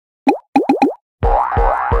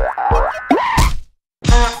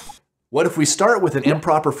What if we start with an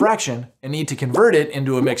improper fraction and need to convert it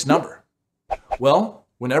into a mixed number? Well,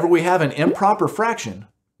 whenever we have an improper fraction,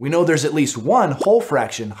 we know there's at least one whole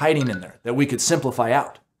fraction hiding in there that we could simplify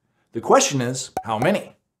out. The question is, how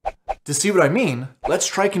many? To see what I mean, let's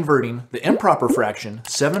try converting the improper fraction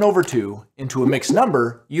 7 over 2 into a mixed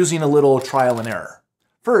number using a little trial and error.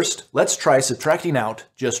 First, let's try subtracting out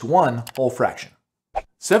just one whole fraction.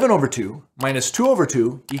 7 over 2 minus 2 over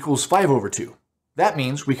 2 equals 5 over 2. That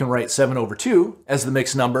means we can write 7 over 2 as the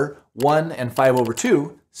mixed number 1 and 5 over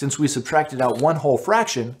 2 since we subtracted out one whole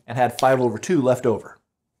fraction and had 5 over 2 left over.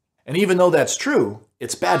 And even though that's true,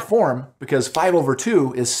 it's bad form because 5 over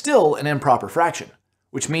 2 is still an improper fraction,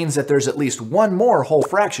 which means that there's at least one more whole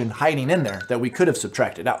fraction hiding in there that we could have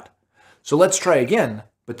subtracted out. So let's try again,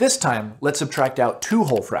 but this time let's subtract out two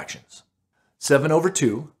whole fractions. 7 over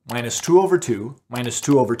 2 minus 2 over 2 minus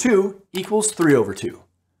 2 over 2 equals 3 over 2.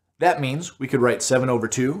 That means we could write 7 over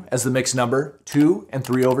 2 as the mixed number 2 and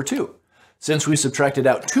 3 over 2, since we subtracted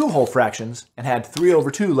out two whole fractions and had 3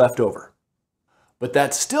 over 2 left over. But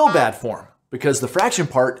that's still bad form, because the fraction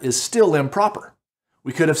part is still improper.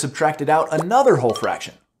 We could have subtracted out another whole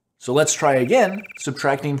fraction. So let's try again,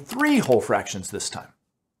 subtracting 3 whole fractions this time.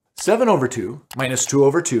 7 over 2 minus 2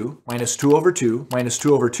 over 2 minus 2 over 2 minus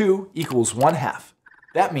 2 over 2 equals 1/2.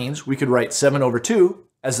 That means we could write 7 over 2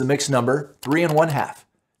 as the mixed number 3 and 1/2,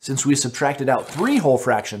 since we subtracted out 3 whole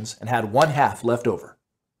fractions and had 1/2 left over.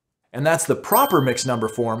 And that's the proper mixed number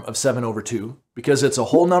form of 7 over 2 because it's a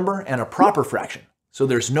whole number and a proper fraction, so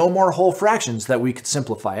there's no more whole fractions that we could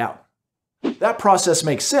simplify out. That process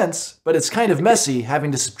makes sense, but it's kind of messy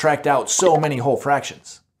having to subtract out so many whole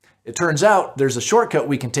fractions. It turns out there's a shortcut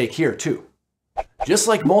we can take here too. Just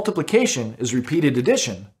like multiplication is repeated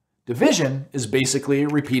addition, division is basically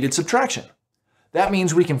repeated subtraction. That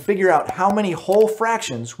means we can figure out how many whole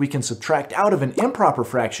fractions we can subtract out of an improper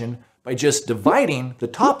fraction by just dividing the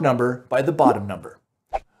top number by the bottom number.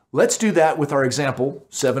 Let's do that with our example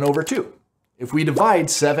 7 over 2. If we divide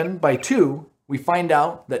 7 by 2, we find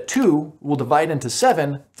out that 2 will divide into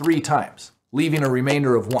 7 3 times, leaving a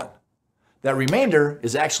remainder of 1. That remainder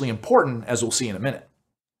is actually important, as we'll see in a minute.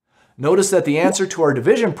 Notice that the answer to our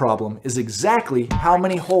division problem is exactly how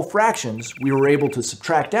many whole fractions we were able to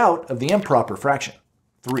subtract out of the improper fraction,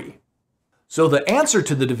 3. So the answer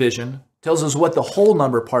to the division tells us what the whole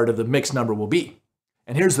number part of the mixed number will be.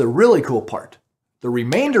 And here's the really cool part. The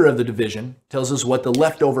remainder of the division tells us what the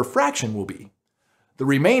leftover fraction will be. The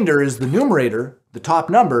remainder is the numerator, the top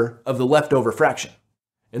number of the leftover fraction.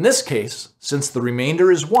 In this case, since the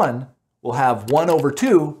remainder is 1, we'll have 1 over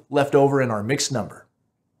 2 left over in our mixed number.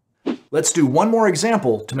 Let's do one more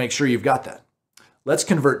example to make sure you've got that. Let's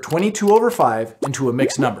convert 22 over 5 into a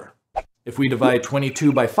mixed number. If we divide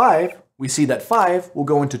 22 by 5, we see that 5 will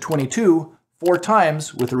go into 22 4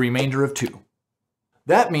 times with a remainder of 2.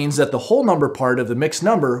 That means that the whole number part of the mixed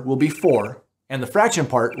number will be 4, and the fraction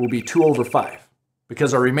part will be 2 over 5,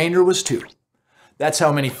 because our remainder was 2. That's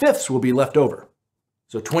how many fifths will be left over.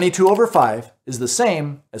 So 22 over 5 is the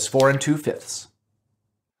same as 4 and 2/5.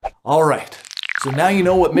 All right. So now you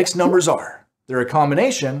know what mixed numbers are. They're a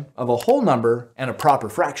combination of a whole number and a proper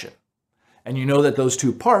fraction. And you know that those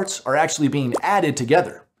two parts are actually being added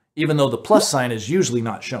together, even though the plus sign is usually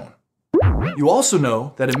not shown. You also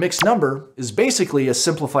know that a mixed number is basically a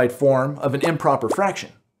simplified form of an improper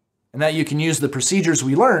fraction, and that you can use the procedures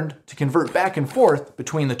we learned to convert back and forth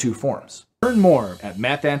between the two forms. Learn more at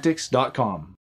mathantics.com.